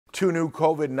2 new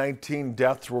COVID-19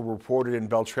 deaths were reported in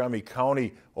Beltrami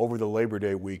County over the Labor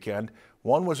Day weekend.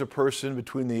 One was a person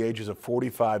between the ages of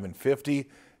 45 and 50,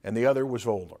 and the other was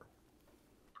older.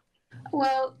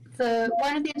 Well,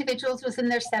 one of the individuals was in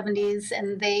their 70s,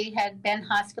 and they had been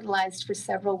hospitalized for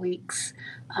several weeks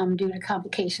due to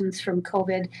complications from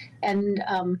COVID. And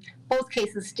both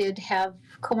cases did have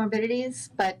comorbidities,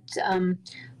 but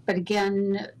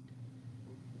again,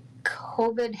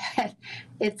 COVID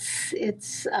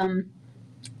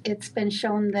it's been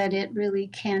shown that it really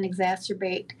can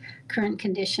exacerbate current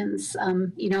conditions.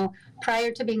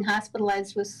 Prior to being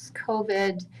hospitalized with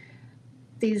COVID,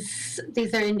 these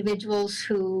are individuals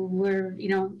who were,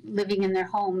 living in their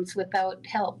homes without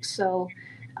help. So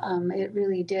it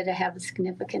really did have a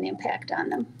significant impact on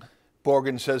them.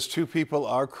 Borgen says 2 people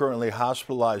are currently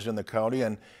hospitalized in the county,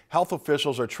 and health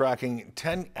officials are tracking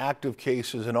 10 active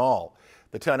cases in all.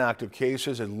 The 10 active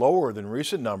cases is lower than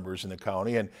recent numbers in the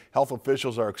county, and health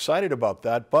officials are excited about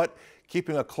that, but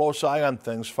keeping a close eye on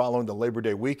things following the Labor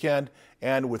Day weekend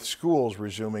and with schools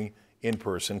resuming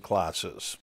in-person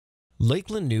classes.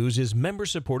 Lakeland News is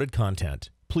member-supported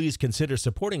content. Please consider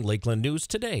supporting Lakeland News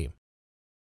today.